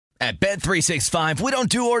At Bet365, we don't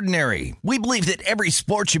do ordinary. We believe that every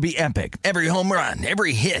sport should be epic. Every home run,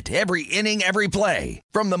 every hit, every inning, every play.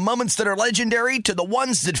 From the moments that are legendary to the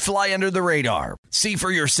ones that fly under the radar. See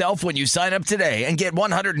for yourself when you sign up today and get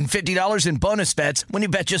 $150 in bonus bets when you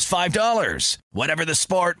bet just $5. Whatever the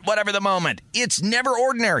sport, whatever the moment, it's never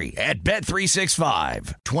ordinary at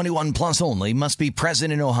Bet365. 21 plus only. Must be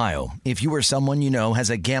present in Ohio. If you or someone you know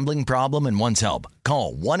has a gambling problem and wants help,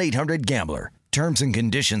 call 1-800-GAMBLER. Terms and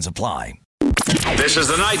conditions apply. This is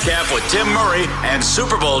the Nightcap with Tim Murray and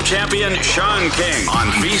Super Bowl champion Sean King on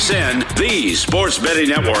VSiN, the Sports Betting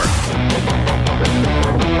Network.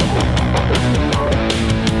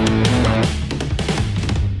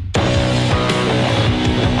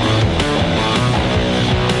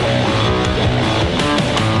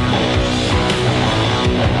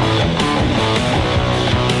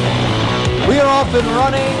 Off and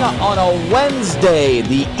running on a Wednesday,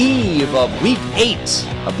 the eve of Week 8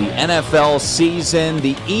 of the NFL season,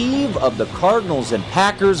 the eve of the Cardinals and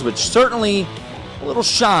Packers, which certainly a little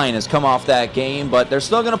shine has come off that game, but they're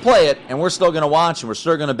still going to play it, and we're still going to watch, and we're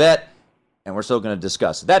still going to bet, and we're still going to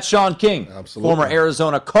discuss it. That's Sean King, Absolutely. Former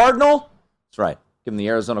Arizona Cardinal. That's right, give him the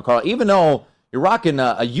Arizona Cardinal, even though you're rocking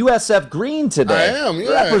a USF green today. I am,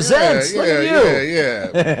 yeah. Represents. Look at you.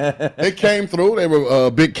 Yeah. They came through. They were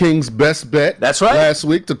Big King's best bet. That's right. Last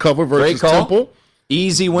week to cover versus Temple.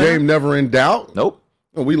 Easy win. Game never in doubt. Nope.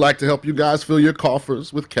 We like to help you guys fill your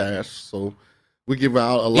coffers with cash, so we give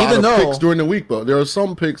out a lot of picks during the week. But there are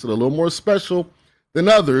some picks that are a little more special than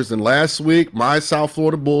others. And last week, my South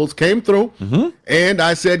Florida Bulls came through, and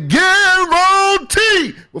I said,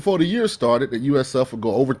 guarantee before the year started that USF would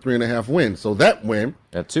go over 3.5 wins. So that win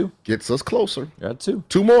gets us closer.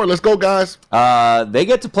 Two more. Let's go, guys. They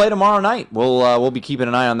get to play tomorrow night. We'll be keeping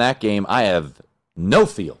an eye on that game. I have no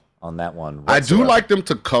feel on that one whatsoever. I do like them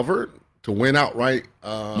to cover, to win outright.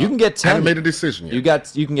 You can get 10. I haven't made a decision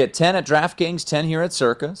yet. You can get 10 at DraftKings, 10 here at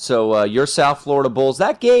Circa. So your South Florida Bulls,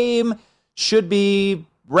 that game should be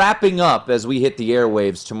wrapping up as we hit the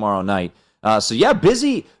airwaves tomorrow night.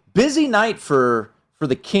 Busy night for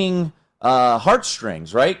the King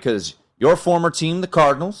heartstrings, right? Because your former team, the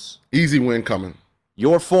Cardinals. Easy win coming.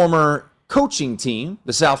 Your former coaching team,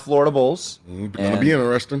 the South Florida Bulls. Going to be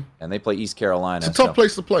interesting. And they play East Carolina. It's a tough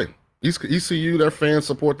place to play. ECU, their fans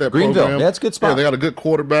support that Greenville, program. that's a good spot. Yeah, they got a good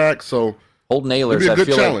quarterback, so Holden Ahlers, it'll be a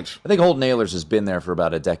good challenge. I think Holden Ahlers has been there for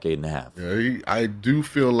about a decade and a half. Yeah, I do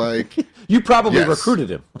feel like you probably recruited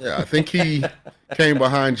him. Yeah, I think he came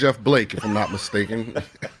behind Jeff Blake, if I'm not mistaken.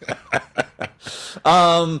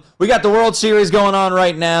 We got the World Series going on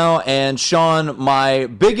right now, and Sean, my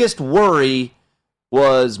biggest worry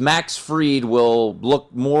was Max Fried will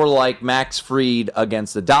look more like Max Fried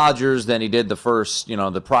against the Dodgers than he did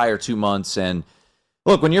the prior 2 months. And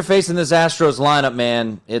look, when you're facing this Astros lineup,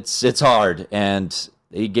 man, it's hard. And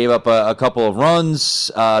he gave up a couple of runs,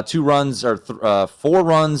 4 runs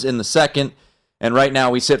in the second. And right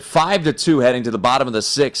now we sit 5-2 heading to the bottom of the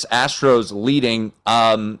 6th. Astros leading.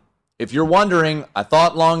 If you're wondering, I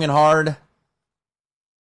thought long and hard.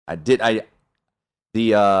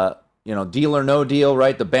 Deal or no deal,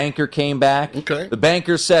 right? The banker came back. Okay. The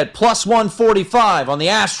banker said plus 145 on the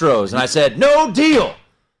Astros. And I said, no deal.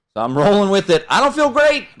 So I'm rolling with it. I don't feel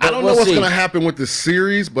great. I don't know what's going to happen with this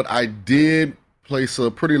series, but I did place a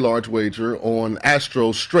pretty large wager on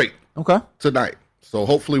Astros straight tonight. So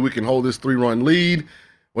hopefully we can hold this 3-run lead.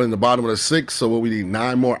 We're in the bottom of the 6th, so we need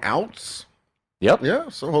 9 more outs. Yep. Yeah,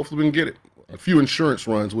 so hopefully we can get it. A few insurance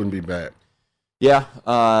runs wouldn't be bad. Yeah,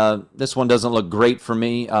 this one doesn't look great for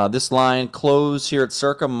me. This line closed here at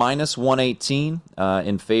Circa minus 118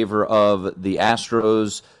 in favor of the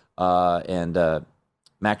Astros. And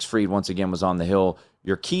Max Fried, once again, was on the hill.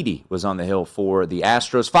 Urquidy was on the hill for the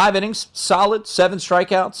Astros. 5 innings, solid, 7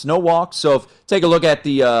 strikeouts, no walks. So take a look at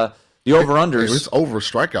the over-unders. It's over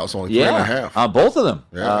strikeouts, only 3.5. Both of them.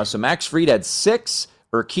 Yeah. So Max Fried had 6,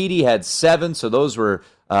 Urquidy had 7, so those were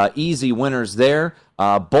easy winners there.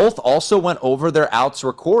 Both also went over their outs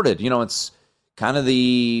recorded. It's kind of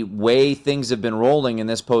the way things have been rolling in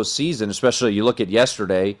this postseason, especially you look at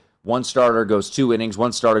yesterday. One starter goes 2 innings,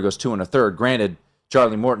 one starter goes 2 1/3. Granted,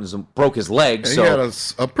 Charlie Morton broke his leg. He had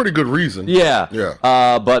a pretty good reason. Yeah. Yeah.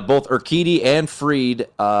 But both Urquidy and Fried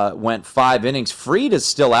went 5 innings. Fried is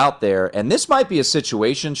still out there, and this might be a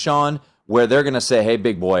situation, Sean, where they're going to say, hey,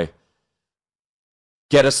 big boy,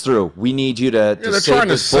 get us through. We need you to save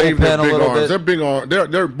this bullpen a little bit. Their big arm,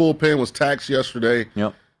 their bullpen was taxed yesterday.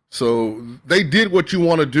 Yep. So they did what you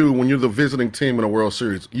want to do when you're the visiting team in a World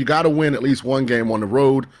Series. You got to win at least one game on the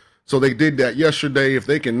road. So they did that yesterday. If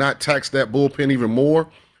they can not tax that bullpen even more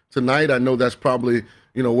tonight, I know that's probably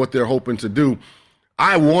what they're hoping to do.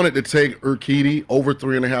 I wanted to take Urquidy over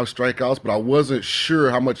 3.5 strikeouts, but I wasn't sure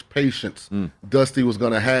how much patience Dusty was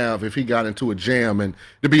going to have if he got into a jam. And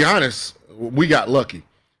to be honest, we got lucky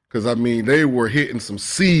because, I mean, they were hitting some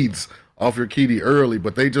seeds off Urquidy early,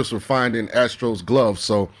 but they just were finding Astros gloves.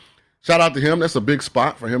 So shout out to him. That's a big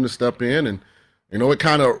spot for him to step in. And, you know, it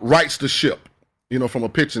kind of rights the ship, you know, from a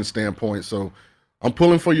pitching standpoint. So I'm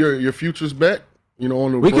pulling for your futures bet, you know,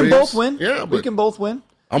 on the We Braves. can both win. Yeah, we can both win.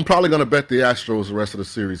 I'm probably going to bet the Astros the rest of the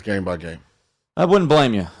series game by game. I wouldn't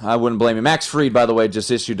blame you. Max Fried, by the way, just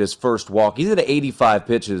issued his first walk. He's at 85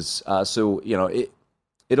 pitches, so you know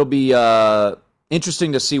it'll be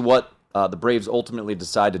interesting to see what the Braves ultimately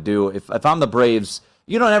decide to do. If I'm the Braves,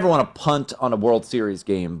 you don't ever want to punt on a World Series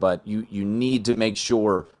game, but you need to make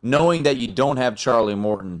sure, knowing that you don't have Charlie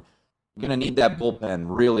Morton, you're going to need that bullpen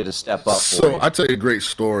really to step up. So I'll tell you a great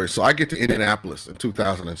story. So I get to Indianapolis in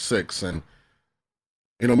 2006, and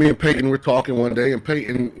you know, me and Peyton were talking one day, and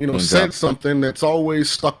Peyton, you know, said something that's always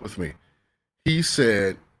stuck with me. He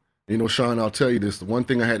said, you know, Sean, I'll tell you this, the one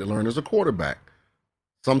thing I had to learn as a quarterback,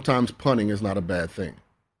 sometimes punting is not a bad thing.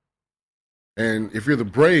 And if you're the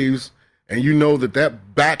Braves and you know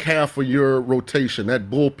that back half of your rotation,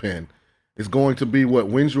 that bullpen, is going to be what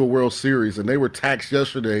wins you a World Series, and they were taxed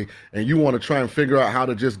yesterday, and you want to try and figure out how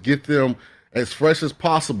to just get them as fresh as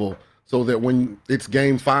possible, so that when it's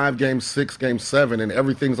game 5, game 6, game 7, and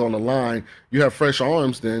everything's on the line, you have fresh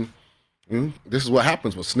arms, then this is what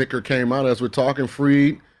happens. When Snicker came out, as we're talking,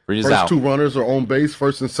 Fried first out. 2 runners are on base,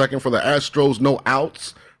 first and second for the Astros, no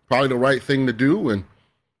outs. Probably the right thing to do. And,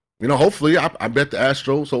 you know, hopefully, I bet the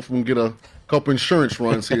Astros, hopefully we can get a couple insurance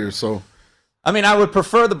runs here. So, I mean, I would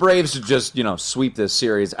prefer the Braves to just, you know, sweep this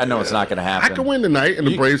series. I know it's not going to happen. I could win tonight, and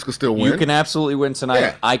the Braves could still win. You can absolutely win tonight.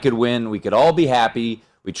 Yeah. I could win. We could all be happy.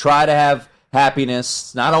 We try to have happiness.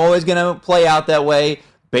 It's not always going to play out that way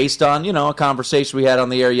based on, you know, a conversation we had on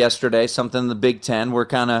the air yesterday, something in the Big Ten. We're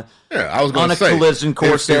kind of I was on a collision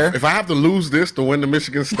course there. If I have to lose this to win the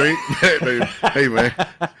Michigan State, hey, man,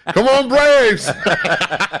 come on, Braves.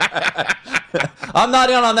 I'm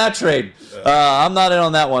not in on that trade. I'm not in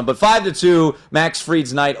on that one. But 5-2, Max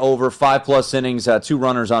Fried's night over, 5+ innings, 2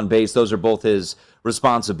 runners on base. Those are both his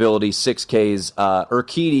responsibility, 6 Ks.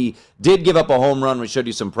 Urquidy did give up a home run. We showed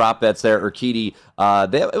you some prop bets there. Urquidy,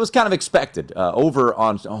 it was kind of expected. Over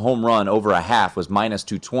on a home run, over a half was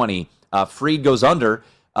 -220. Fried goes under,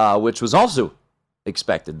 which was also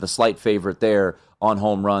expected. The slight favorite there on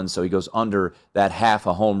home runs, so he goes under that half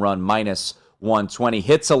a home run, -120.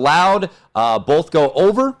 Hits allowed, both go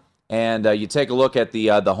over, and you take a look at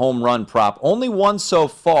the home run prop. Only one so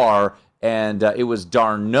far, and it was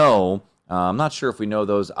d'Arnaud. I'm not sure if we know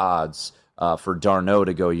those odds for d'Arnaud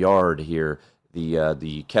to go yard here,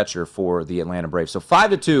 the catcher for the Atlanta Braves. So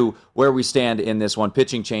 5-2 where we stand in this one.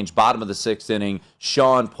 Pitching change, bottom of the 6th inning.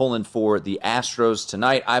 Sean pulling for the Astros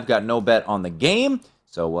tonight. I've got no bet on the game,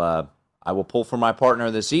 so I will pull for my partner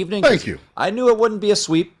this evening. Thank you. I knew it wouldn't be a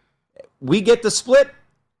sweep. We get the split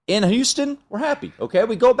in Houston. We're happy, okay?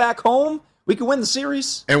 We go back home. We can win the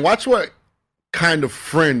series. And watch what kind of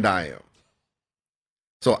friend I am.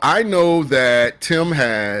 So I know that Tim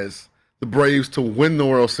has the Braves to win the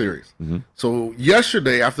World Series. Mm-hmm. So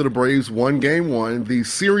yesterday, after the Braves won Game 1, the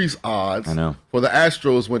series odds for the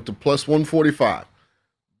Astros went to +145.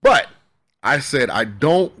 But I said I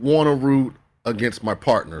don't want to root against my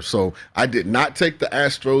partner. So I did not take the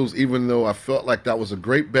Astros, even though I felt like that was a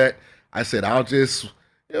great bet. I said I'll just,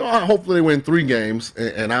 you know, hopefully they win 3 games,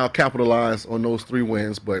 and I'll capitalize on those 3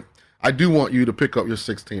 wins. But I do want you to pick up your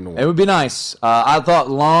 16-1. It would be nice. I thought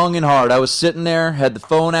long and hard. I was sitting there, had the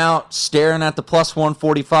phone out, staring at the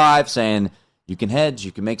 +145, saying, you can hedge,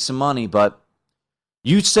 you can make some money. But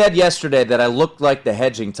you said yesterday that I looked like the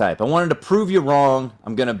hedging type. I wanted to prove you wrong.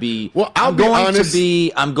 I'm going to be I'm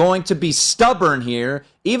going to be stubborn here,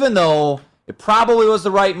 even though it probably was the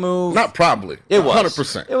right move. Not probably. It was.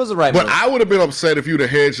 100%. It was the right move. But I would have been upset if you'd have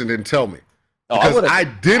hedged and didn't tell me. Because I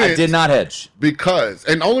did not hedge.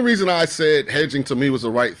 And the only reason I said hedging to me was the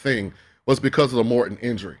right thing was because of the Morton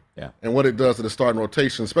injury. Yeah. And what it does to the starting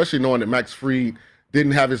rotation, especially knowing that Max Fried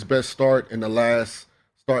didn't have his best start in the last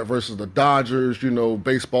start versus the Dodgers. You know,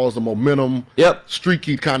 baseball is a momentum,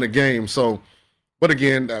 streaky kind of game. So, but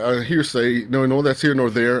again, hearsay, no, that's here nor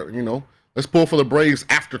there. You know, let's pull for the Braves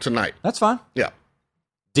after tonight. That's fine. Yeah.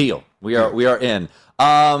 Deal. We are in.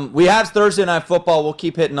 We have Thursday Night Football. We'll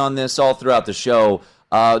keep hitting on this all throughout the show.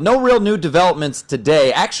 No real new developments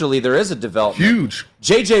today. Actually, there is a development. Huge.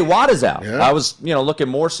 J.J. Watt is out. Yeah. I was, looking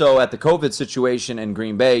more so at the COVID situation in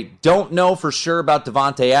Green Bay. Don't know for sure about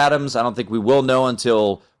Devontae Adams. I don't think we will know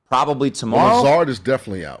until probably tomorrow. Lazard is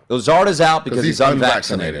definitely out. Lazard is out because he's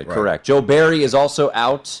unvaccinated. Right. Correct. Joe Barry is also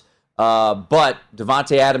out, but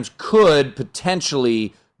Devontae Adams could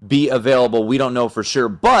potentially be available. We don't know for sure.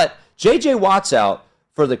 But J.J. Watt's out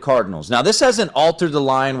for the Cardinals. Now, this hasn't altered the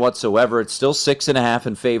line whatsoever. It's still 6.5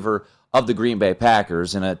 in favor of the Green Bay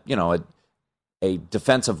Packers, and a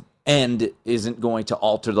defensive end isn't going to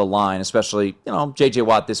alter the line, especially J.J.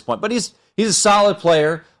 Watt at this point. But he's a solid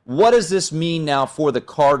player. What does this mean now for the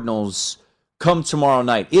Cardinals come tomorrow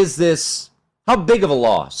night? How big of a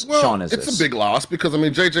loss, Sean, is this? It's a big loss because,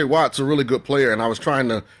 J.J. Watt's a really good player, and I was trying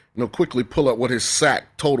to quickly pull up what his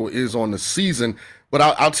sack total is on the season. But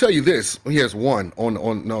I'll tell you this. He has one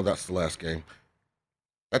no, that's the last game.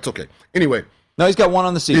 That's okay. Anyway. No, he's got one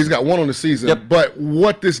on the season. He's got one on the season. Yep. But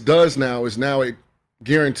what this does now is it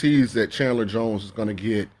guarantees that Chandler Jones is going to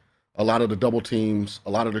get a lot of the double teams, a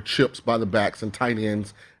lot of the chips by the backs and tight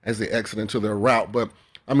ends as they exit into their route. But,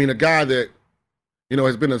 a guy that,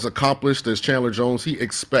 has been as accomplished as Chandler Jones, he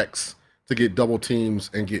expects to get double teams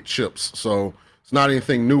and get chips. So it's not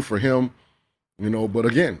anything new for him, But,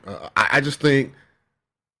 again, I just think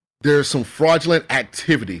there's some fraudulent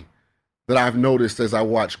activity that I've noticed as I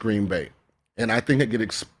watch Green Bay. And I think it get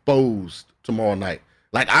exposed tomorrow night.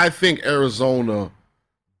 I think Arizona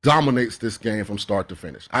dominates this game from start to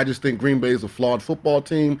finish. I just think Green Bay is a flawed football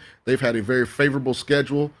team. They've had a very favorable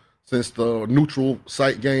schedule since the neutral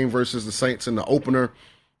site game versus the Saints in the opener.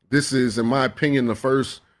 This is, in my opinion, the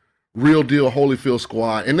first real deal Holyfield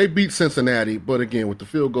squad. And they beat Cincinnati, but again, with the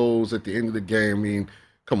field goals at the end of the game,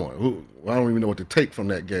 come on. I don't even know what to take from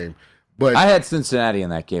that game. But I had Cincinnati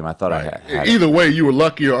in that game. I thought right. I had. Either way, you were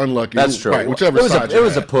lucky or unlucky. That's true. Right, whichever side it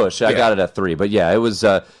was a push. I got it at 3. But, yeah, it was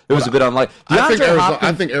a bit unlucky.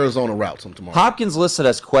 I think Arizona routes him tomorrow. Hopkins listed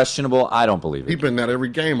as questionable. I don't believe it. He's been at every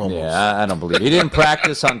game almost. Yeah, I don't believe it. He didn't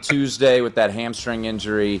practice on Tuesday with that hamstring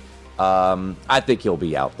injury. I think he'll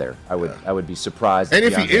be out there. I would be surprised. And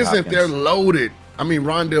if he isn't, they're loaded.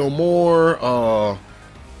 Rondale Moore,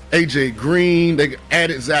 A.J. Green, they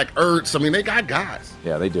added Zach Ertz. They got guys.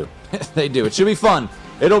 Yeah, they do. They do. It should be fun.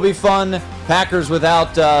 It'll be fun. Packers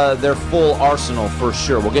without their full arsenal for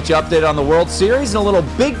sure. We'll get you updated on the World Series and a little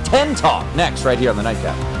Big Ten talk next right here on the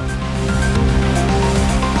Nightcap.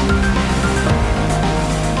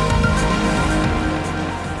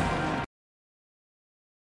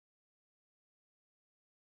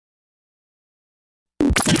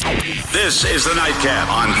 This is the Nightcap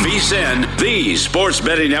on VSiN, the Sports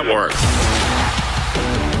Betting Network.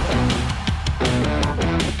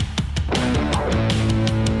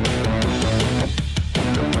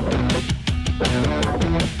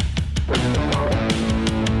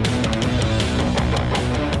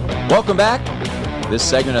 Welcome back. This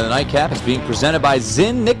segment of the Nightcap is being presented by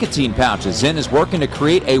Zyn Nicotine Pouches. Zyn is working to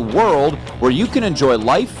create a world where you can enjoy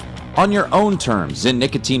life on your own terms. Zyn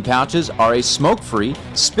Nicotine Pouches are a smoke-free,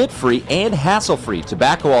 spit-free, and hassle-free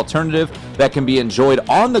tobacco alternative that can be enjoyed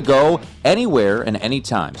on the go, anywhere and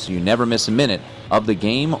anytime, so you never miss a minute of the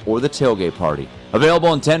game or the tailgate party.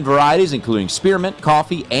 Available in 10 varieties, including spearmint,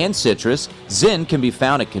 coffee, and citrus, Zyn can be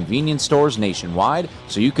found at convenience stores nationwide,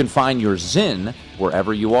 so you can find your Zyn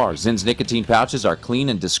wherever you are. Zyn's nicotine pouches are clean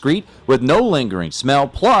and discreet, with no lingering smell.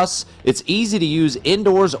 Plus, it's easy to use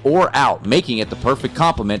indoors or out, making it the perfect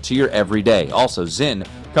complement to your everyday. Also, Zyn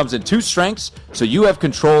comes in 2 strengths, so you have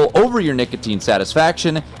control over your nicotine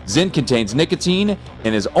satisfaction. Zyn contains nicotine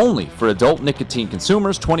and is only for adult nicotine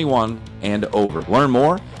consumers 21 and over. Learn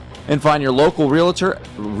more and find your local retailer,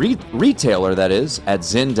 that is, at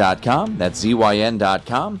Zyn.com. That's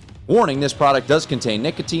ZYN.com. Warning, this product does contain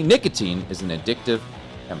nicotine. Nicotine is an addictive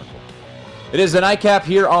chemical. It is the Nightcap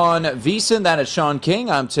here on VSiN. That is Sean King.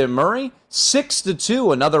 I'm Tim Murray.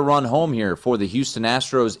 6-2, another run home here for the Houston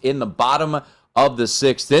Astros in the bottom of the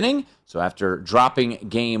 6th inning. So after dropping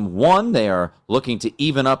game 1, they are looking to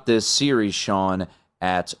even up this series, Sean,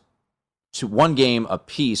 at 1 game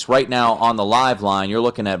apiece. Right now on the live line, you're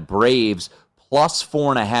looking at Braves plus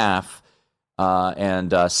 4.5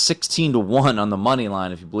 and 16-1 on the money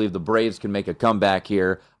line. If you believe the Braves can make a comeback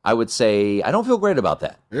here, I would say I don't feel great about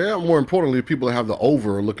that. Yeah, more importantly, people that have the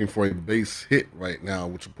over are looking for a base hit right now,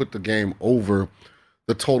 which will put the game over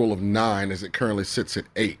the total of 9 as it currently sits at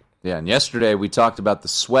 8. Yeah, and yesterday we talked about the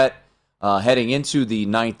sweat heading into the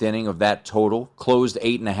 9th inning of that total. Closed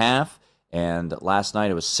 8.5, and last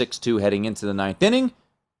night it was 6-2 heading into the 9th inning,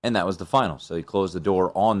 and that was the final. So he closed the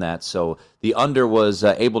door on that. So the under was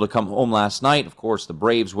able to come home last night. Of course, the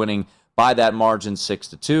Braves winning by that margin,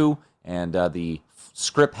 6-2, and the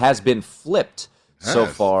script has been flipped so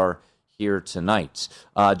far here tonight.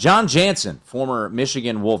 John Jansen, former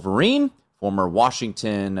Michigan Wolverine, former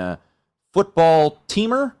Washington football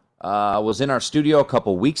teamer, was in our studio a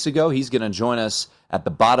couple weeks ago. He's going to join us at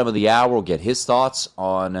the bottom of the hour. We'll get his thoughts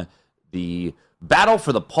on the battle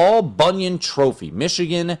for the Paul Bunyan Trophy,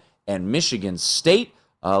 Michigan and Michigan State.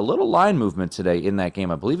 A little line movement today in that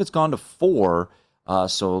game. I believe it's gone to 4.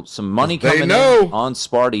 So some money coming in on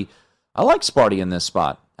Sparty. I like Sparty in this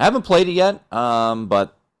spot. I haven't played it yet,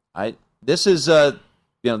 but this is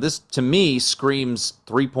this to me screams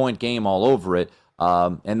 3-point game all over it.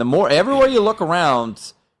 And the more everywhere you look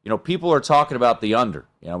around, people are talking about the under.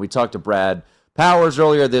 We talked to Brad Powers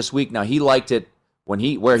earlier this week. Now he liked it where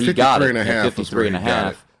he got it at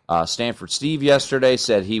 53.5. Stanford Steve yesterday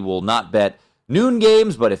said he will not bet noon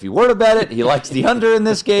games, but if he were to bet it, he likes the under in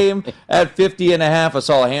this game at 50.5. I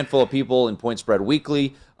saw a handful of people in Point Spread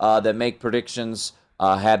Weekly that make predictions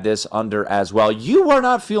had this under as well. You are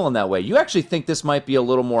not feeling that way. You actually think this might be a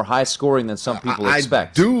little more high scoring than some people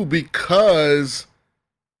expect. I do, because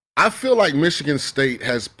I feel like Michigan State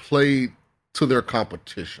has played to their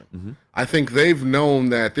competition. Mm-hmm. I think they've known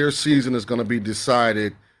that their season is going to be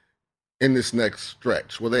decided in this next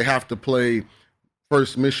stretch, where they have to play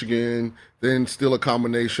first Michigan, then still a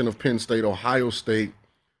combination of Penn State, Ohio State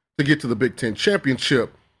to get to the Big Ten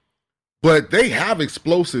championship. But they have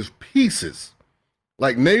explosive pieces.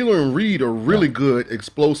 Like Naylor and Reed are really good,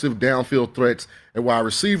 explosive downfield threats at wide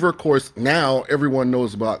receiver. Of course, now everyone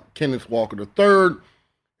knows about Kenneth Walker III.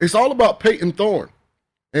 It's all about Peyton Thorne.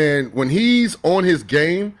 And when he's on his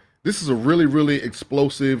game, this is a really, really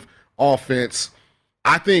explosive offense.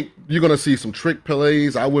 I think you're going to see some trick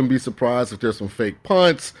plays. I wouldn't be surprised if there's some fake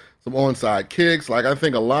punts, some onside kicks. I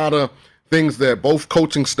think a lot of things that both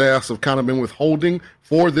coaching staffs have kind of been withholding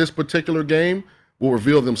for this particular game will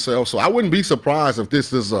reveal themselves. So I wouldn't be surprised if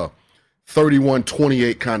this is a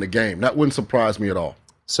 31-28 kind of game. That wouldn't surprise me at all.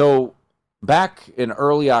 So back in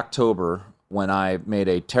early October, when I made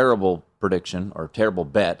a terrible prediction, or terrible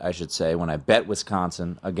bet, I should say, when I bet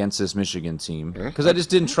Wisconsin against this Michigan team, because I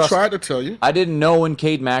just didn't trust. I tried to tell you. I didn't know in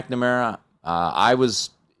Cade McNamara. I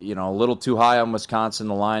was, a little too high on Wisconsin.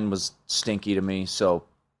 The line was stinky to me, so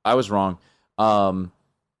I was wrong.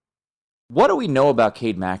 What do we know about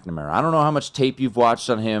Cade McNamara? I don't know how much tape you've watched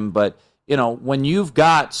on him, but when you've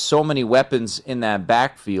got so many weapons in that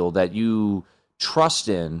backfield that you trust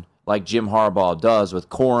in, like Jim Harbaugh does with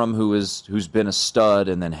Corum, who's been a stud,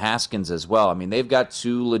 and then Haskins as well. I mean, they've got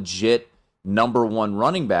 2 legit number 1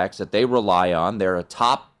 running backs that they rely on. They're a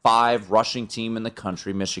top 5 rushing team in the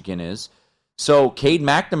country, Michigan is. So Cade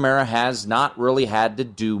McNamara has not really had to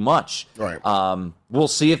do much. Right. We'll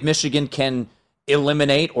see if Michigan can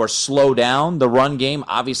eliminate or slow down the run game.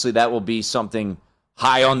 Obviously, that will be something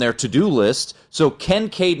high on their to-do list. So can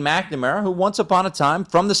Cade McNamara, who once upon a time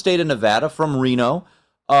from the state of Nevada, from Reno,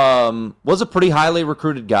 was a pretty highly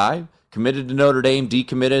recruited guy, committed to Notre Dame,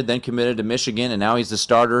 decommitted, then committed to Michigan, and now he's the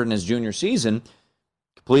starter in his junior season,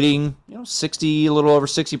 completing, a little over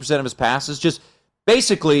 60% of his passes. Just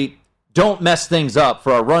basically don't mess things up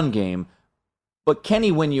for our run game. But can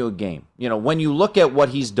he win you a game? When you look at what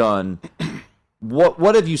he's done,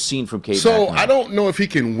 what have you seen from Cade So McNamara? I don't know if he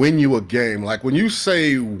can win you a game. Like when you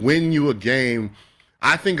say win you a game,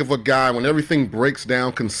 I think of a guy when everything breaks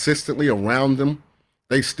down consistently around them,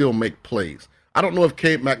 they still make plays. I don't know if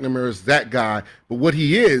Cade McNamara is that guy, but what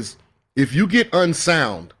he is, if you get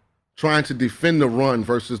unsound trying to defend the run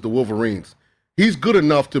versus the Wolverines, he's good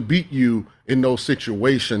enough to beat you in those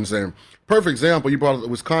situations. And perfect example, you brought up the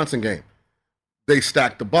Wisconsin game. They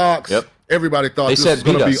stacked the box. Yep. Everybody thought this was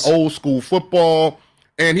going to be old school football.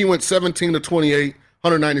 And he went 17-28,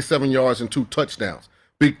 197 yards and 2 touchdowns.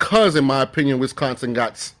 Because, in my opinion, Wisconsin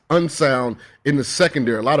got unsound in the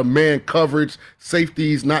secondary. A lot of man coverage,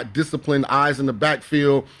 safeties, not disciplined, eyes in the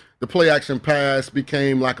backfield. The play-action pass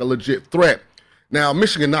became like a legit threat. Now,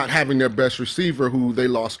 Michigan not having their best receiver, who they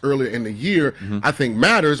lost earlier in the year, I think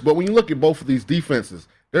matters. But when you look at both of these defenses,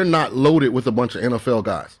 they're not loaded with a bunch of NFL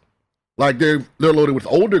guys. Like, they're loaded with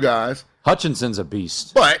older guys. Hutchinson's a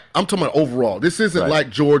beast. But I'm talking about overall. This isn't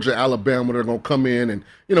like Georgia, Alabama. They're going to come in and,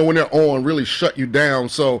 when they're on, really shut you down.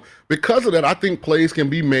 So because of that, I think plays can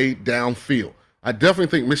be made downfield. I definitely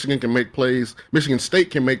think Michigan can make plays. Michigan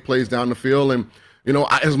State can make plays down the field. And,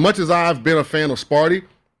 as much as I've been a fan of Sparty,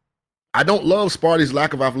 I don't love Sparty's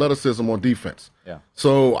lack of athleticism on defense. Yeah.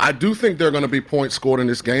 So I do think there are going to be points scored in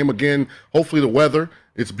this game. Again, hopefully the weather,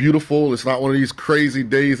 it's beautiful. It's not one of these crazy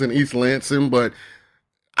days in East Lansing, but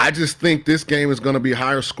I just think this game is going to be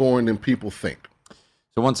higher scoring than people think.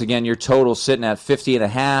 So once again, your total sitting at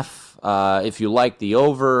 50.5. If you like the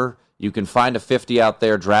over, you can find a 50 out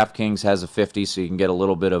there. DraftKings has a 50, so you can get a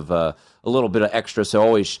little bit of extra. So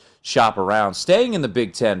always shop around. Staying in the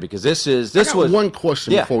Big Ten, because this was one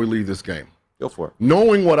question before we leave this game. Go for it.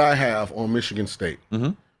 Knowing what I have on Michigan State,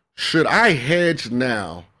 should I hedge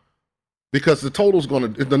now? Because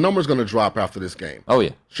the number's going to drop after this game. Oh,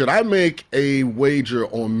 yeah. Should I make a wager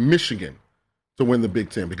on Michigan to win the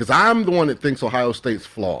Big Ten? Because I'm the one that thinks Ohio State's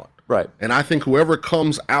flawed. Right. And I think whoever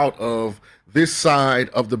comes out of this side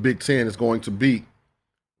of the Big Ten is going to beat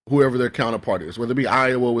whoever their counterpart is, whether it be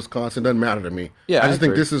Iowa, Wisconsin, doesn't matter to me. Yeah, I just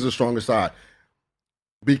think this is the stronger side.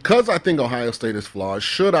 Because I think Ohio State is flawed,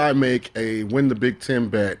 should I make a win the Big Ten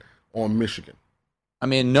bet on Michigan? I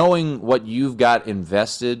mean, knowing what you've got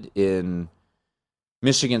invested in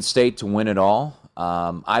Michigan State to win it all,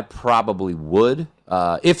 I probably would,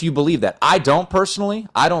 if you believe that. I don't personally.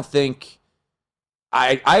 I don't think.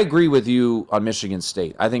 I agree with you on Michigan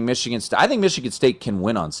State. I think Michigan State can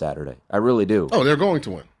win on Saturday. I really do. Oh, they're going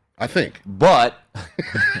to win. I think. But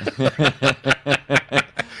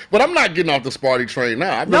but I'm not getting off the Sparty train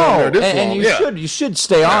now. I've been no, on there this long. You should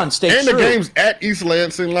stay on, stay and true. The game's at East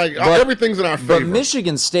Lansing, everything's in our favor. But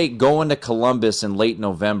Michigan State going to Columbus in late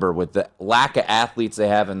November with the lack of athletes they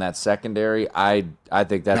have in that secondary, I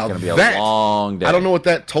think that's going to be a long day. I don't know what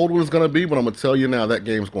that total is going to be, but I'm going to tell you now that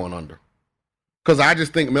game's going under. Because I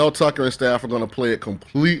just think Mel Tucker and staff are going to play it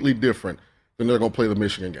completely different than they're going to play the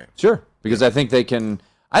Michigan game. Sure, because I think they can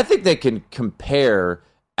compare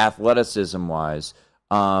athleticism-wise.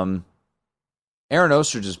 Aaron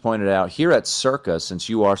Oster just pointed out here at Circa, since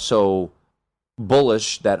you are so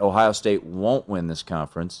bullish that Ohio State won't win this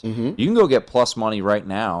conference, you can go get plus money right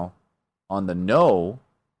now on the no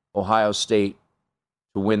Ohio State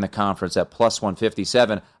to win the conference at plus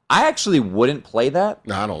 157. I actually wouldn't play that.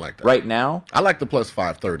 No, I don't like that. Right now. I like the plus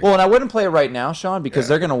 530. Well, and I wouldn't play it right now, Sean, because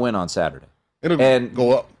they're going to win on Saturday. It'll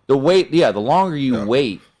go up. The longer you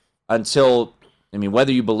wait until,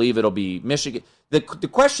 whether you believe it'll be Michigan. The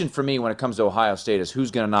question for me when it comes to Ohio State is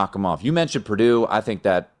who's going to knock them off. You mentioned Purdue. I think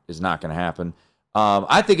that is not going to happen.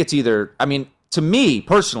 I think it's either, to me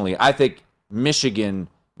personally, I think Michigan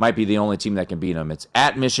might be the only team that can beat them. It's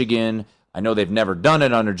at Michigan. I know they've never done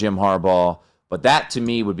it under Jim Harbaugh, but that to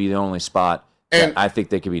me would be the only spot that I think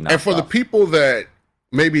they could be knocked off. And for the people that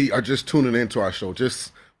maybe are just tuning into our show,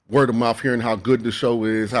 just word of mouth, hearing how good the show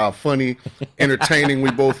is, how funny, entertaining we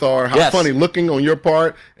both are, how funny looking on your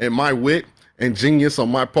part, and my wit and genius on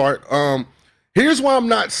my part. Here's why I'm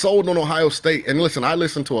not sold on Ohio State. And listen, I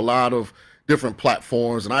listen to a lot of different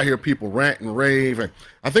platforms, and I hear people rant and rave. And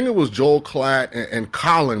I think it was Joel Klatt and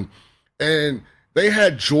Colin, and they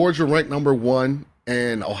had Georgia ranked number 1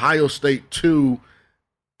 and Ohio State 2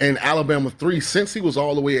 and Alabama 3 since he was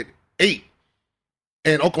all the way at 8.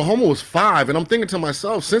 And Oklahoma was 5. And I'm thinking to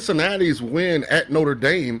myself, Cincinnati's win at Notre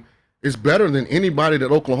Dame is better than anybody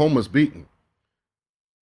that Oklahoma's beaten.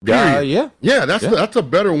 Yeah, that's a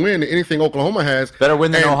better win than anything Oklahoma has. Better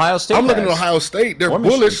win than Ohio State. I'm looking at Ohio State. They're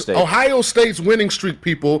bullish. State. Ohio State's winning streak,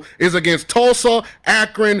 people, is against Tulsa,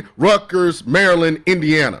 Akron, Rutgers, Maryland,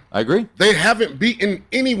 Indiana. I agree. They haven't beaten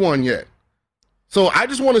anyone yet. So I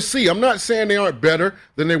just want to see. I'm not saying they aren't better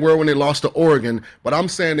than they were when they lost to Oregon, but I'm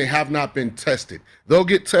saying they have not been tested. They'll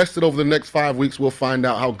get tested over the next 5 weeks. We'll find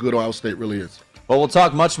out how good Ohio State really is. Well, we'll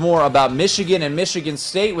talk much more about Michigan and Michigan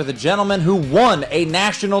State with a gentleman who won a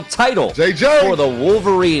national title JJ. For the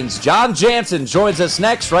Wolverines. John Jansen joins us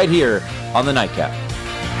next right here on the Nightcap.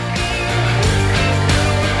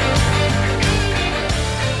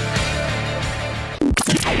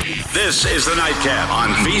 This is the Nightcap on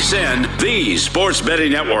VSiN, the Sports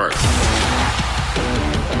Betting Network.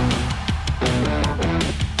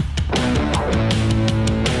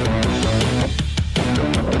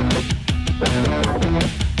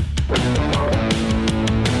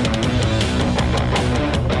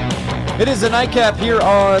 It is the Nightcap here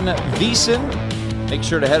on VSiN. Make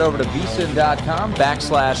sure to head over to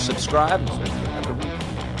vsin.com/subscribe.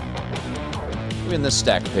 Give me this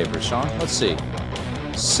stack of papers, Sean. Let's see.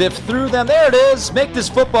 Sift through them. There it is. Make this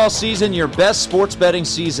football season your best sports betting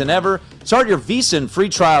season ever. Start your VSiN free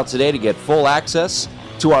trial today to get full access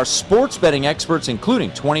to our sports betting experts,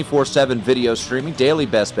 including 24/7 video streaming, daily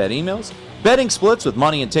best bet emails, betting splits with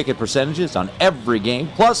money and ticket percentages on every game,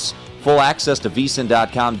 plus full access to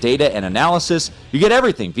vsin.com data and analysis. You get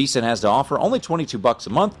everything VSiN has to offer, only $22 a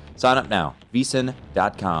month. Sign up now.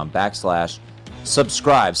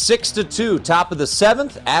 vsin.com/subscribe. 6-2, top of the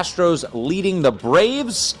 7th. Astros leading the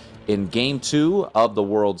Braves in Game 2 of the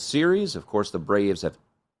World Series. Of course, the Braves have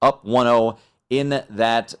up 1-0 in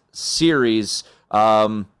that series.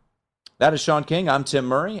 That is Sean King. I'm Tim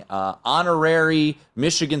Murray, honorary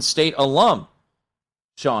Michigan State alum.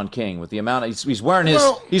 Sean King, with the amount of, he's wearing his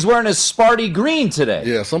Sparty green today.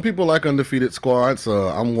 Yeah, some people like undefeated squads.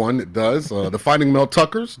 I'm one that does. The Fighting Mel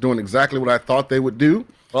Tuckers doing exactly what I thought they would do.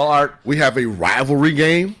 Well, Art, we have a rivalry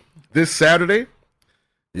game this Saturday.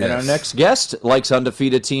 Yes. And our next guest likes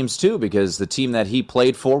undefeated teams too, because the team that he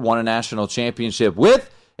played for won a national championship with,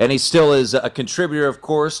 and he still is a contributor, of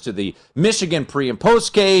course, to the Michigan pre- and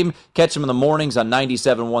post-game. Catch him in the mornings on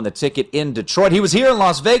 97.1 The Ticket in Detroit. He was here in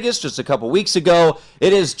Las Vegas just a couple weeks ago.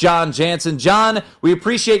 It is John Jansen. John, we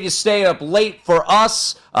appreciate you staying up late for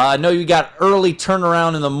us. I know you got early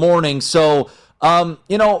turnaround in the morning, so,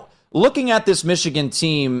 looking at this Michigan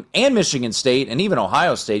team and Michigan State and even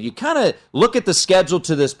Ohio State, you kind of look at the schedule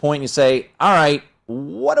to this point and you say, all right,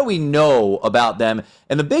 what do we know about them?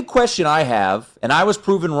 And the big question I have, and I was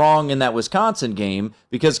proven wrong in that Wisconsin game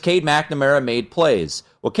because Cade McNamara made plays.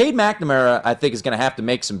 Well, Cade McNamara, I think, is going to have to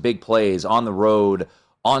make some big plays on the road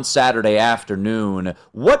on Saturday afternoon.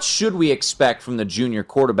 What should we expect from the junior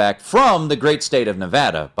quarterback from the great state of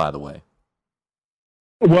Nevada, by the way?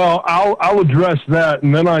 Well, I'll address that,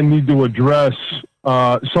 and then I need to address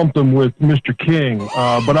something with Mr. King,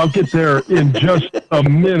 but I'll get there in just a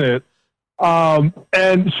minute. Cade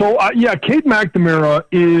McNamara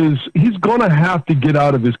he's going to have to get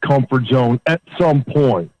out of his comfort zone at some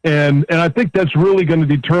point, and I think that's really going to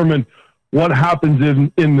determine what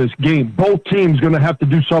happens in this game. Both teams going to have to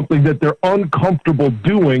do something that they're uncomfortable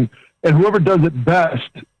doing, and whoever does it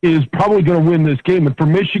best is probably going to win this game. And for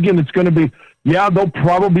Michigan, it's going to be, they'll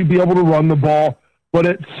probably be able to run the ball, but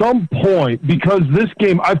at some point, because this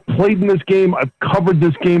game, I've played in this game, I've covered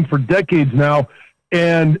this game for decades now,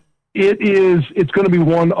 and it's going to be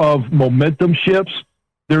one of momentum shifts.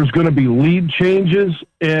 There's going to be lead changes,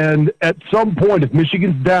 and at some point, if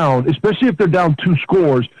Michigan's down, especially if they're down 2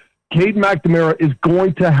 scores, Cade McNamara is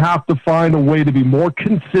going to have to find a way to be more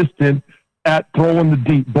consistent at throwing the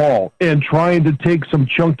deep ball and trying to take some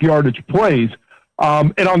chunk yardage plays.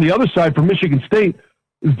 And on the other side, for Michigan State,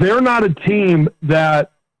 they're not a team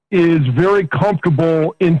that is very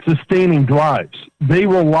comfortable in sustaining drives. They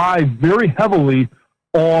rely very heavily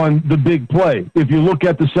on the big play. If you look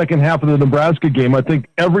at the second half of the Nebraska game, I think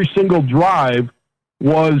every single drive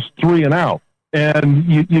was 3 and out. And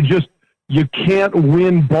you can't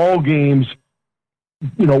win ball games,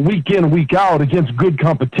 week in, week out against good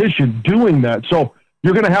competition doing that. So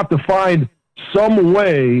you're going to have to find some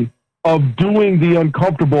way of doing the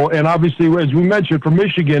uncomfortable. And obviously, as we mentioned, for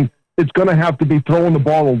Michigan, it's going to have to be throwing the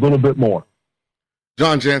ball a little bit more.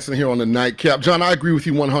 John Jansen here on the Nightcap. John, I agree with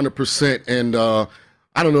you 100%. And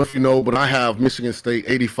I don't know if you know, but I have Michigan State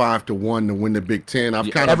 85-1 to win the Big Ten. I've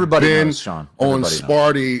kind of been on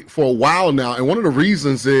Sparty for a while now. And one of the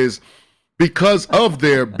reasons is because of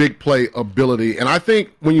their big play ability. And I think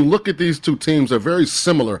when you look at these two teams, they're very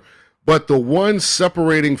similar. But the one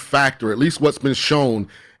separating factor, at least what's been shown,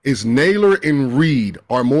 is Naylor and Reed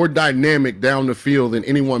are more dynamic down the field than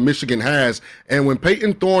anyone Michigan has. And when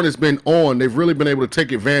Peyton Thorne has been on, they've really been able to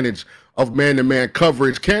take advantage of man-to-man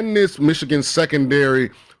coverage. Can this Michigan secondary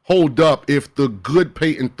hold up if the good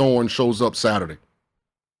Peyton Thorne shows up Saturday?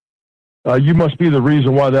 You must be the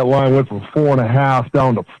reason why that line went from 4.5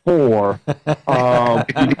 down to 4.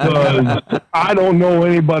 Because I don't know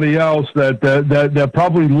anybody else that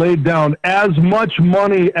probably laid down as much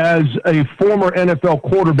money as a former NFL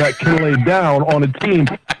quarterback can lay down on a team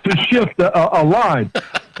to shift a line.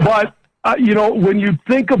 But, when you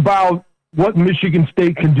think about what Michigan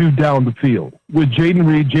State can do down the field with Jaden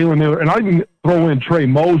Reed, Jalen Naylor, and I even throw in Trey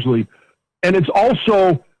Mosley, and it's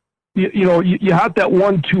also – you have that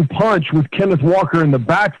 1-2 punch with Kenneth Walker in the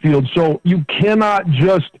backfield, so you cannot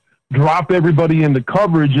just drop everybody into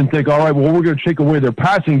coverage and think, all right, well, we're going to take away their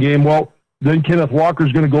passing game. Well, then Kenneth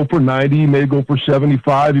Walker's going to go for 90, he may go for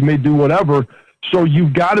 75, he may do whatever. So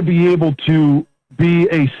you've got to be able to be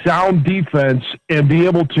a sound defense and be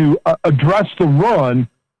able to address the run,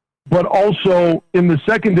 but also in the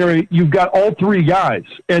secondary, you've got all 3 guys.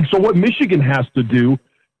 And so what Michigan has to do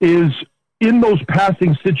is, in those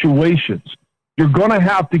passing situations, you're going to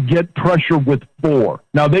have to get pressure with 4.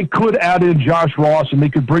 Now, they could add in Josh Ross, and they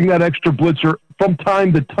could bring that extra blitzer from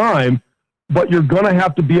time to time, but you're going to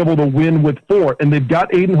have to be able to win with 4. And they've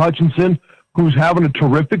got Aiden Hutchinson, who's having a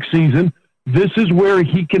terrific season. This is where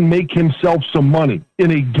he can make himself some money in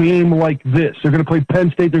a game like this. They're going to play Penn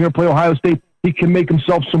State. They're going to play Ohio State. He can make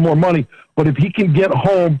himself some more money. But if he can get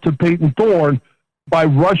home to Peyton Thorne by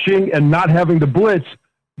rushing and not having to blitz,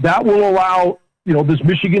 that will allow, this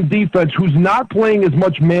Michigan defense, who's not playing as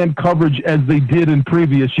much man coverage as they did in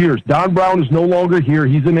previous years. Don Brown is no longer here.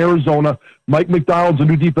 He's in Arizona. Mike McDonald's a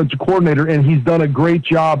new defensive coordinator, and he's done a great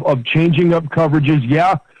job of changing up coverages.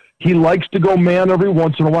 Yeah, he likes to go man every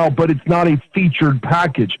once in a while, but it's not a featured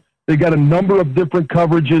package. They got a number of different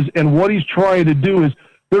coverages, and what he's trying to do is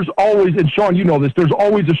there's always, and Sean, you know this, there's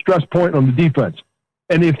always a stress point on the defense.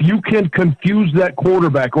 And if you can confuse that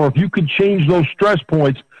quarterback, or if you can change those stress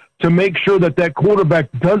points to make sure that that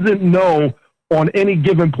quarterback doesn't know on any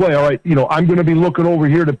given play, all right, I'm going to be looking over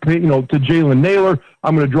here to Jalen Naylor.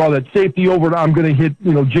 I'm going to draw that safety over, and I'm going to hit,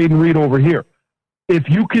 Jaden Reed over here. If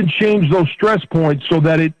you can change those stress points so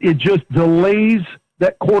that it just delays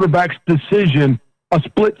that quarterback's decision a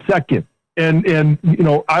split second, and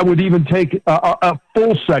I would even take a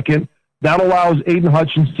full second, that allows Aiden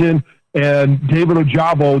Hutchinson and David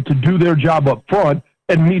Ojabo to do their job up front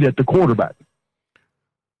and meet at the quarterback.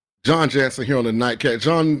 John Jansen here on the Nightcap.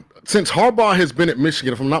 John, since Harbaugh has been at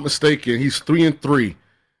Michigan, if I'm not mistaken, he's 3-3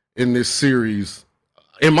 in this series.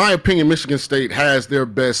 In my opinion, Michigan State has their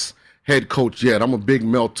best head coach yet. I'm a big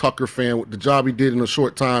Mel Tucker fan. The job he did in a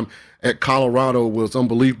short time at Colorado was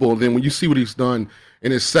unbelievable. And then when you see what he's done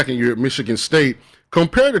in his second year at Michigan State,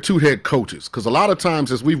 compare the two head coaches, because a lot of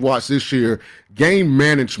times, as we've watched this year, game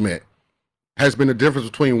management has been the difference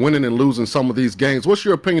between winning and losing some of these games. What's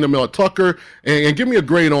your opinion of Mel Tucker? And give me a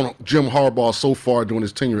grade on Jim Harbaugh so far during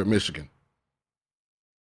his tenure at Michigan.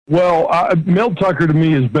 Well, Mel Tucker to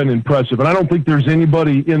me has been impressive, and I don't think there's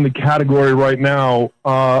anybody in the category right now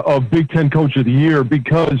of Big Ten Coach of the Year,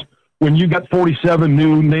 because when you got 47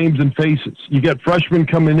 new names and faces, you got freshmen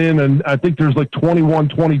coming in, and I think there's like 21,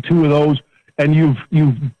 22 of those, and you've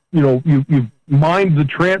mined the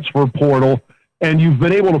transfer portal, and you've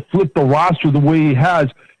been able to flip the roster the way he has,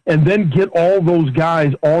 and then get all those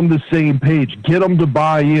guys on the same page, get them to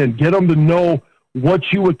buy in, get them to know what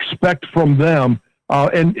you expect from them.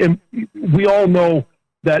 And we all know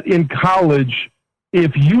that in college,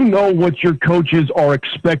 if you know what your coaches are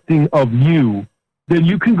expecting of you, then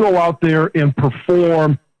you can go out there and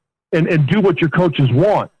perform and do what your coaches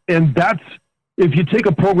want. And that's, if you take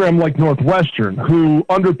a program like Northwestern, who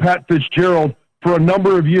under Pat Fitzgerald for a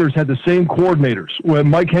number of years had the same coordinators, when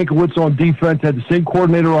Mike Hankwitz on defense had the same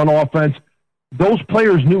coordinator on offense, those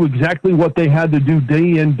players knew exactly what they had to do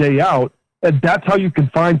day in, day out. And that's how you can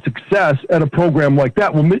find success at a program like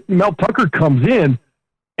that. Well, Mel Tucker comes in,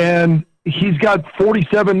 and he's got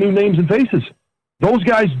 47 new names and faces. Those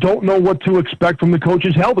guys don't know what to expect from the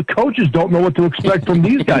coaches. Hell, the coaches don't know what to expect from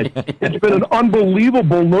these guys. It's been an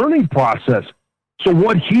unbelievable learning process. So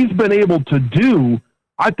what he's been able to do,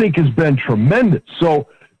 I think, has been tremendous. So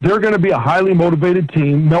they're going to be a highly motivated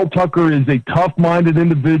team. Mel Tucker is a tough-minded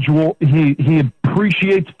individual. He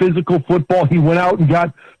appreciates physical football. He went out and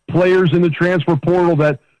got players in the transfer portal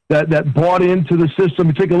that bought into the system.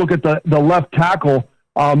 You take a look at the left tackle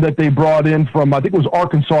that they brought in from, I think it was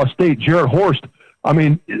Arkansas State, Jarrett Horst. I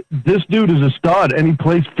mean, this dude is a stud, and he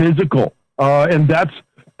plays physical. And that's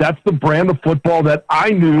the brand of football that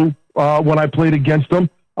I knew when I played against them,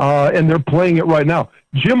 and they're playing it right now.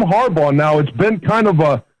 Jim Harbaugh, now, it's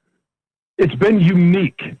been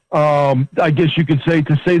unique, I guess you could say,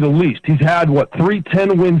 to say the least. He's had, 3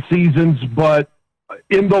 10-win seasons, but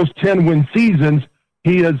in those 10-win seasons,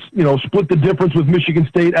 he has, split the difference with Michigan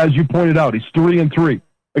State, as you pointed out. He's 3-3.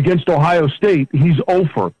 Against Ohio State, he's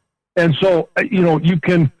 0-for. And so, you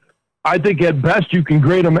can, I think at best you can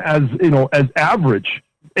grade him as, as average.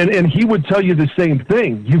 And he would tell you the same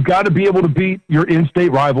thing. You've got to be able to beat your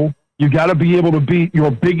in-state rival. You got to be able to beat your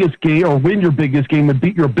biggest game, or win your biggest game, and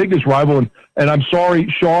beat your biggest rival. And I'm sorry,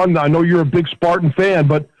 Sean, I know you're a big Spartan fan,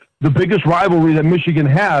 but the biggest rivalry that Michigan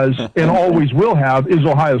has and always will have is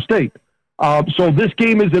Ohio State. So this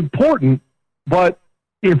game is important, but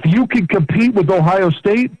if you can compete with Ohio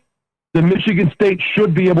State, then Michigan State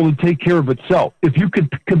should be able to take care of itself. If you could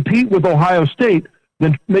compete with Ohio State,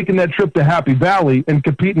 then making that trip to Happy Valley and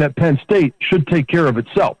competing at Penn State should take care of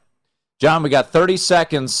itself. John, we got 30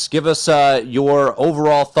 seconds. Give us your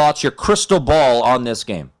overall thoughts, your crystal ball on this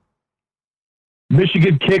game.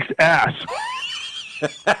 Michigan kicks ass.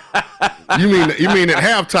 You mean at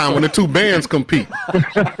halftime when the two bands compete?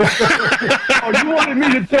 You wanted me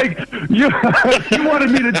to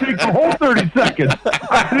take the whole 30 seconds.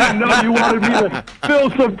 I didn't know you wanted me to fill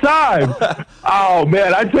some time. Oh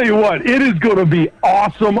man, I tell you what, it is going to be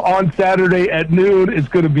awesome on Saturday at noon. It's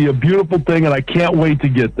going to be a beautiful thing, and I can't wait to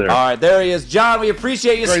get there. All right, there he is, John. We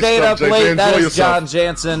appreciate you staying up late. That is John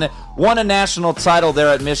Jansen. Won a national title there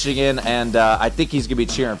at Michigan, and I think he's going to be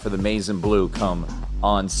cheering for the Maize and Blue come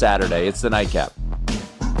on Saturday. It's the Nightcap.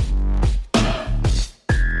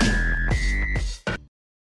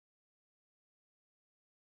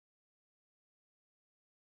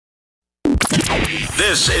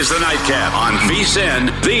 This is the Nightcap on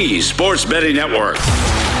VSiN, the Sports Betting Network.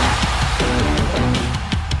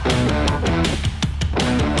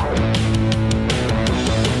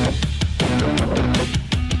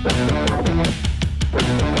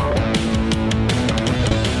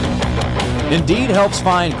 Indeed helps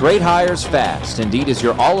find great hires fast. Indeed is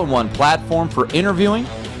your all-in-one platform for interviewing,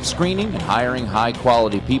 screening, and hiring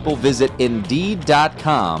high-quality people. Visit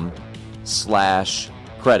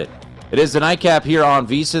Indeed.com/credit. It is the Nightcap here on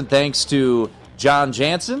VSiN, thanks to John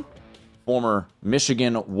Jansen, former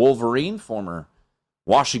Michigan Wolverine, former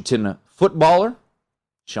Washington footballer.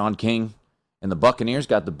 Sean King and the Buccaneers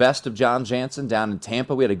got the best of John Jansen down in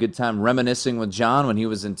Tampa. We had a good time reminiscing with John when he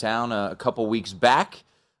was in town a couple weeks back.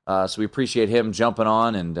 So we appreciate him jumping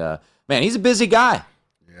on. And, man, he's a busy guy.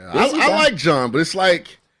 Yeah, I like John, but it's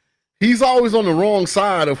like he's always on the wrong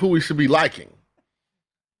side of who we should be liking.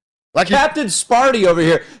 Like Captain Sparty over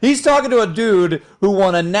here. He's talking to a dude who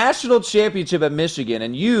won a national championship at Michigan,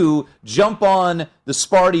 and you jump on the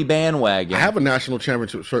Sparty bandwagon. I have a national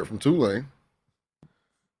championship shirt from Tulane.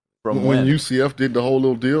 From when UCF did the whole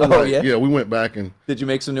little deal. Oh, yeah? Yeah, we went back and... Did you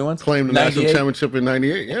make some new ones? Claimed the national championship in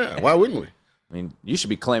 98. Yeah, why wouldn't we? I mean, you should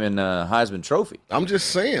be claiming Heisman Trophy. I'm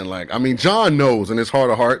just saying, John knows in his heart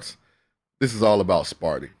of hearts, this is all about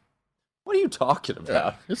Sparty. What are you talking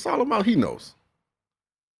about? Yeah, it's all about he knows.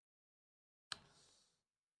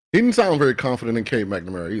 He didn't sound very confident in Cade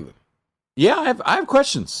McNamara either. Yeah, I have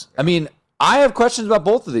questions. I mean, I have questions about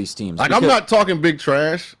both of these teams. I'm not talking big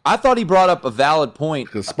trash. I thought he brought up a valid point.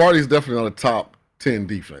 Because Sparty's definitely on the top 10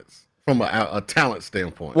 defense from a talent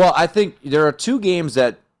standpoint. Well, I think there are two games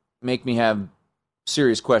that make me have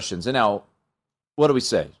serious questions. And now, what do we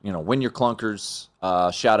say? Win your clunkers.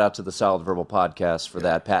 Shout out to the Solid Verbal Podcast for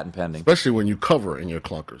that, patent pending. Especially when you cover in your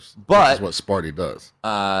clunkers. But which is what Sparty does.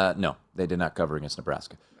 No, they did not cover against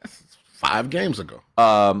Nebraska. That's 5 games ago.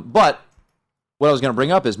 But what I was going to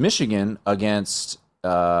bring up is Michigan against,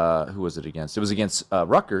 who was it against? It was against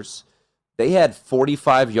Rutgers. They had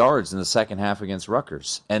 45 yards in the second half against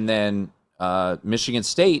Rutgers. And then Michigan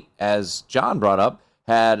State, as John brought up,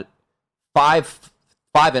 had 3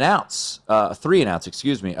 and outs,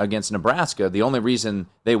 against Nebraska. The only reason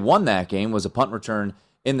they won that game was a punt return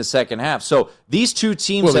in the second half. So these two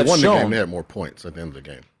teams have shown... Well, they won the game. They had more points at the end of the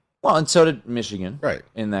game. Well, and so did Michigan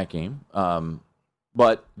in that game.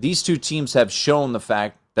 But these two teams have shown the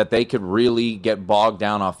fact that they could really get bogged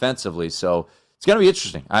down offensively. So it's going to be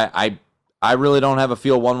interesting. I really don't have a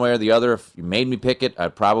feel one way or the other. If you made me pick it,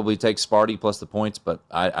 I'd probably take Sparty plus the points, but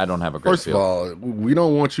I don't have a great feel. First of all, we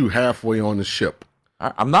don't want you halfway on the ship.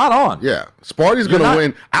 I'm not on. Yeah, Sparty's going to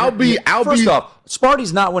win. First off,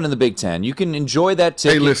 Sparty's not winning the Big Ten. You can enjoy that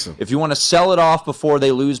ticket. Hey, listen. If you want to sell it off before they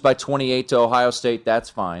lose by 28 to Ohio State, that's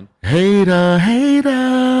fine. Hater.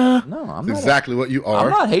 No, I'm not. Exactly what you are. I'm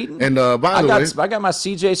not hating. And by the way, I got my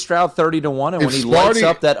C.J. Stroud 30-1, and when he lights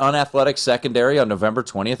up that unathletic secondary on November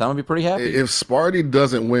 20th, I'm going to be pretty happy. If Sparty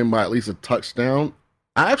doesn't win by at least a touchdown,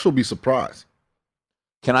 I actually will be surprised.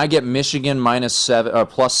 Can I get Michigan -7 or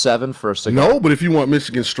 +7 for a cigar? No, but if you want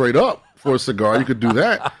Michigan straight up for a cigar, you could do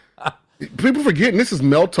that. People forgetting this is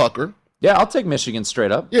Mel Tucker. Yeah, I'll take Michigan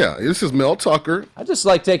straight up. Yeah, this is Mel Tucker. I just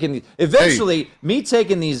like taking me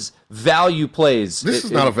taking these value plays. This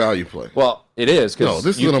is not a value play. Well, it is. No,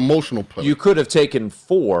 this is an emotional play. You could have taken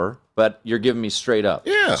 4, but you're giving me straight up.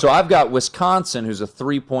 Yeah. So I've got Wisconsin, who's a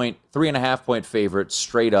 3.5 point favorite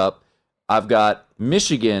straight up. I've got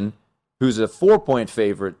Michigan, who's a 4-point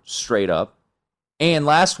favorite straight up. And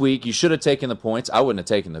last week, you should have taken the points. I wouldn't have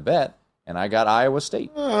taken the bet. And I got Iowa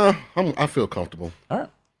State. I feel comfortable. All right.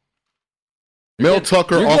 Mel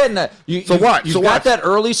Tucker. You're getting that. You've got that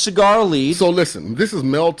early cigar lead. So listen, this is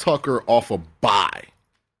Mel Tucker off a bye.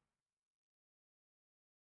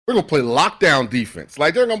 We're going to play lockdown defense.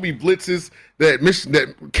 Like, there are going to be blitzes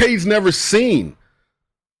that Cade's never seen.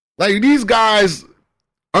 Like, these guys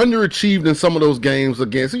underachieved in some of those games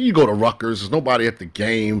against. You go to Rutgers, there's nobody at the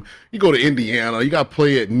game. You go to Indiana, you got to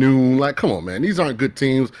play at noon. Like, come on, man. These aren't good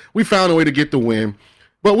teams. We found a way to get the win.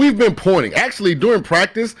 But we've been pointing. Actually, during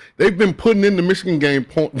practice, they've been putting in the Michigan game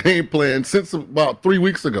plan since about 3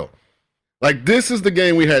 weeks ago. Like, this is the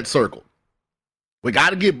game we had circled. We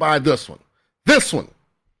got to get by this one. This one.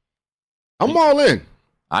 I'm all in.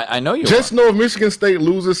 I know you Just know if Michigan State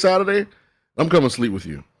loses Saturday, I'm coming to sleep with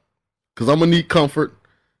you. Because I'm going to need comfort.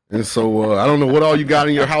 And so I don't know what all you got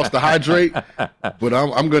in your house to hydrate, but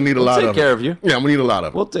I'm going to need a lot of it. We'll take care of you. Yeah, I'm going to need a lot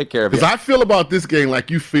of it. We'll take care of you. Because I feel about this game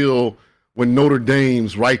like you feel when Notre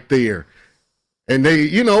Dame's right there. And they,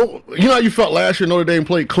 you know how you felt last year Notre Dame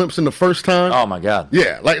played Clemson the first time? Oh, my God.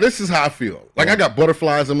 Yeah, like this is how I feel. Like I got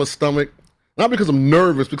butterflies in my stomach. Not because I'm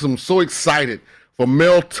nervous, because I'm so excited for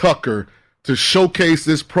Mel Tucker to showcase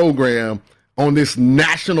this program on this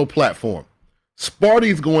national platform.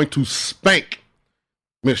 Sparty's going to spank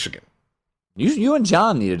Michigan. You and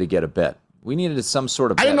John needed to get a bet. We needed some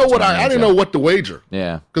sort of. I didn't know what I didn't know what to wager.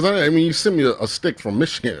 Yeah, because I mean, you sent me a stick from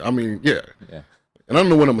Michigan. I mean, yeah. And I don't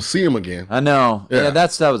know when I'm gonna see him again. I know. Yeah,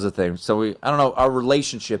 that was the thing. So I don't know. Our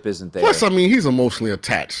relationship isn't there. Plus, I mean, he's emotionally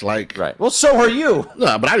attached. Like, right. Well, so are you.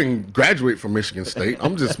 No, but I didn't graduate from Michigan State.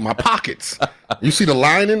 I'm just my pockets. You see the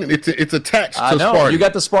lining? It's attached to Sparty. You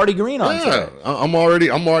got the Sparty green on. Yeah, today. I'm already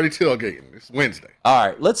tailgating. It's Wednesday. All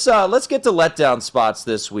right, let's get to letdown spots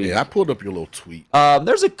this week. Yeah, I pulled up your little tweet.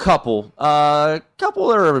 There's a couple that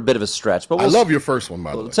are a bit of a stretch, but I love your first one,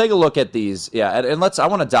 by the way. Take a look at these. Yeah, and I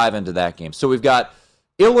want to dive into that game. So we've got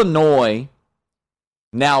Illinois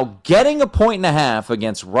now getting 1.5 points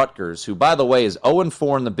against Rutgers, who, by the way, is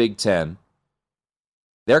 0-4 in the Big Ten.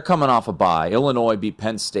 They're coming off a bye. Illinois beat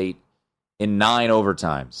Penn State in 9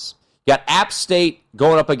 overtimes. You got App State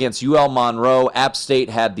going up against UL Monroe. App State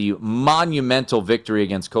had the monumental victory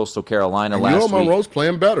against Coastal Carolina last week. UL Monroe's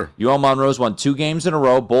playing better. UL Monroe's won 2 games in a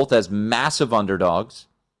row, both as massive underdogs.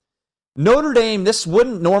 Notre Dame, this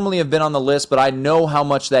wouldn't normally have been on the list, but I know how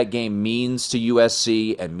much that game means to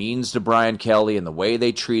USC and means to Brian Kelly and the way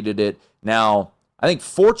they treated it. Now, I think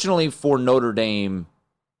fortunately for Notre Dame,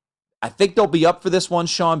 I think they'll be up for this one,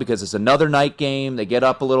 Sean, because it's another night game. They get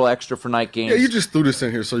up a little extra for night games. Yeah, you just threw this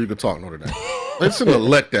in here so you could talk Notre Dame. It's in a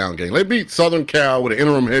letdown game. They beat Southern Cal with an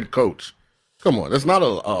interim head coach. Come on, it's not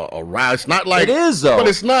a rise. It's not like it is though. But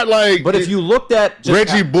it's not like. But if you looked at just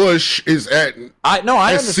Reggie Bush is at I SC,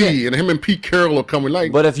 understand. and him and Pete Carroll are coming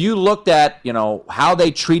like. But if you looked at how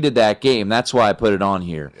they treated that game, that's why I put it on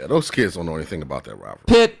here. Yeah, those kids don't know anything about that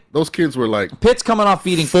rivalry. Those kids were like Pitt's coming off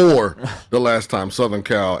beating 4 the last time Southern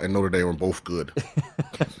Cal and Notre Dame were both good.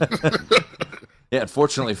 Yeah,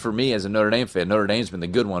 unfortunately for me as a Notre Dame fan, Notre Dame's been the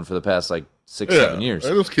good one for the past 6-7 years.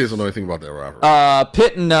 Those kids don't know anything about that rivalry.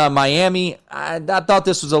 Pitt and Miami, I thought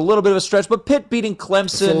this was a little bit of a stretch, but Pitt beating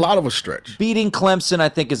Clemson. It's a lot of a stretch. Beating Clemson, I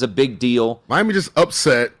think, is a big deal. Miami just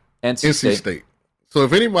upset NC State. So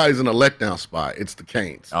if anybody's in a letdown spot, it's the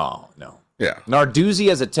Canes. Oh, no. Yeah.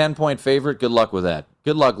 Narduzzi as a 10-point favorite, good luck with that.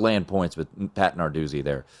 Good luck laying points with Pat Narduzzi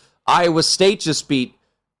there. Iowa State just beat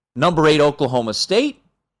number 8 Oklahoma State.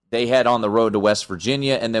 They head on the road to West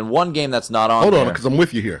Virginia, and then one game that's not on. Hold on, because I'm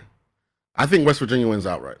with you here. I think West Virginia wins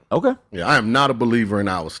outright. Okay. Yeah, I am not a believer in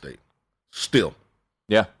Iowa State. Still.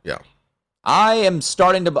 Yeah. Yeah. I am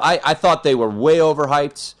starting to. I thought they were way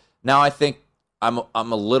overhyped. Now I think I'm a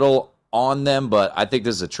little on them, but I think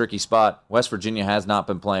this is a tricky spot. West Virginia has not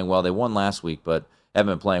been playing well. They won last week, but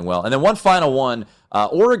haven't been playing well. And then one final one.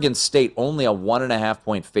 Oregon State only a 1.5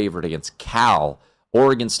 point favorite against Cal.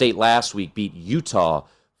 Oregon State last week beat Utah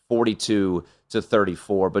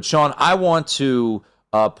 42-34. But Sean, I want to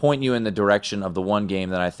point you in the direction of the one game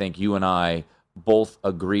that I think you and I both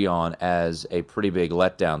agree on as a pretty big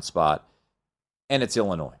letdown spot, and it's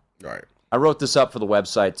Illinois. Right. I wrote this up for the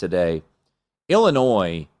website today.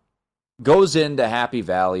 Illinois goes into Happy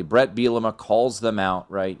Valley. Brett Bielema calls them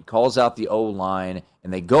out, right? He calls out the O-line,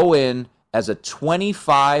 and they go in as a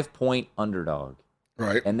 25-point underdog.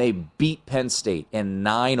 Right. And they beat Penn State in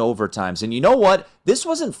 9 overtimes. And you know what? This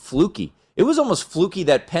wasn't fluky. It was almost fluky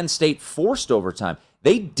that Penn State forced overtime.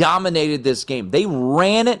 They dominated this game. They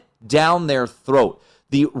ran it down their throat.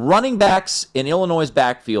 The running backs in Illinois'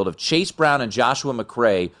 backfield of Chase Brown and Joshua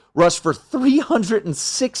McCray rushed for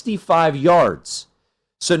 365 yards.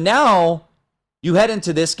 So now you head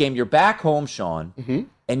into this game. You're back home, Sean,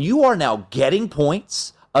 and you are now getting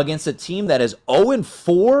points against a team that is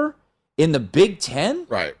 0-4 in the Big Ten?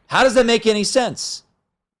 Right. How does that make any sense?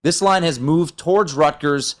 This line has moved towards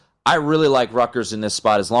Rutgers. I really like Rutgers in this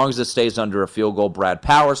spot as long as it stays under a field goal. Brad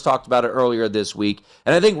Powers talked about it earlier this week.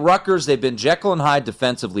 And I think Rutgers, they've been Jekyll and Hyde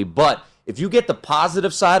defensively. But if you get the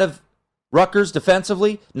positive side of Rutgers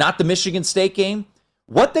defensively, not the Michigan State game,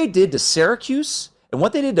 what they did to Syracuse and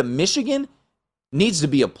what they did to Michigan needs to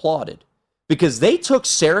be applauded. Because they took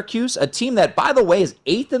Syracuse, a team that, by the way, is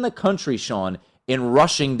 8th in the country, Sean, in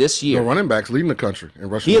rushing this year. The running backs leading the country in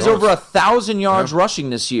rushing. He has over 1,000 yards rushing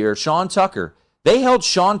this year, Sean Tucker. They held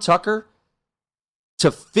Sean Tucker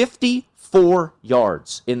to 54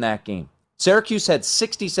 yards in that game. Syracuse had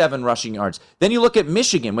 67 rushing yards. Then you look at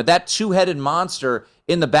Michigan with that two-headed monster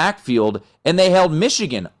in the backfield, and they held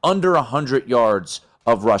Michigan under 100 yards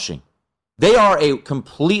of rushing. They are a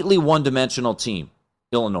completely one-dimensional team,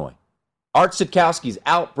 Illinois. Art Sitkowski's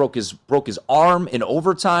out, broke his arm in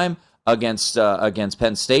overtime against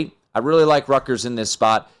Penn State. I really like Rutgers in this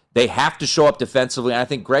spot. They have to show up defensively, and I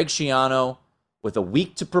think Greg Schiano, with a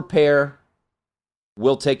week to prepare,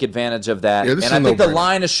 will take advantage of that. Yeah, and I think the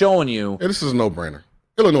line is showing you. Yeah, this is a no-brainer.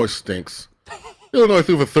 Illinois stinks. Illinois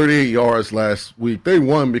threw for 38 yards last week. They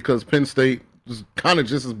won because Penn State was kind of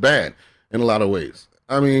just as bad in a lot of ways.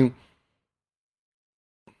 I mean,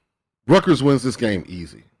 Rutgers wins this game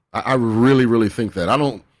easy. I really, really think that. I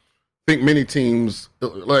don't think many teams,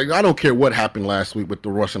 like, I don't care what happened last week with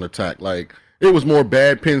the Russian attack. Like, it was more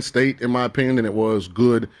bad Penn State, in my opinion, than it was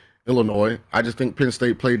good Illinois. I just think Penn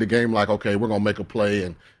State played the game like, okay, we're going to make a play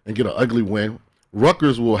and get an ugly win.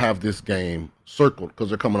 Rutgers will have this game circled because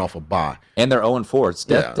they're coming off a bye. And they're 0-4. It's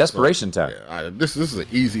desperation time. Yeah, this is an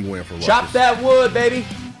easy win for Rutgers. Chop that wood, baby.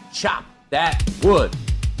 Chop that wood.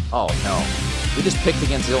 Oh, no. We just picked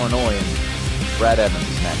against Illinois, and Brad Evans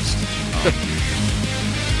is next.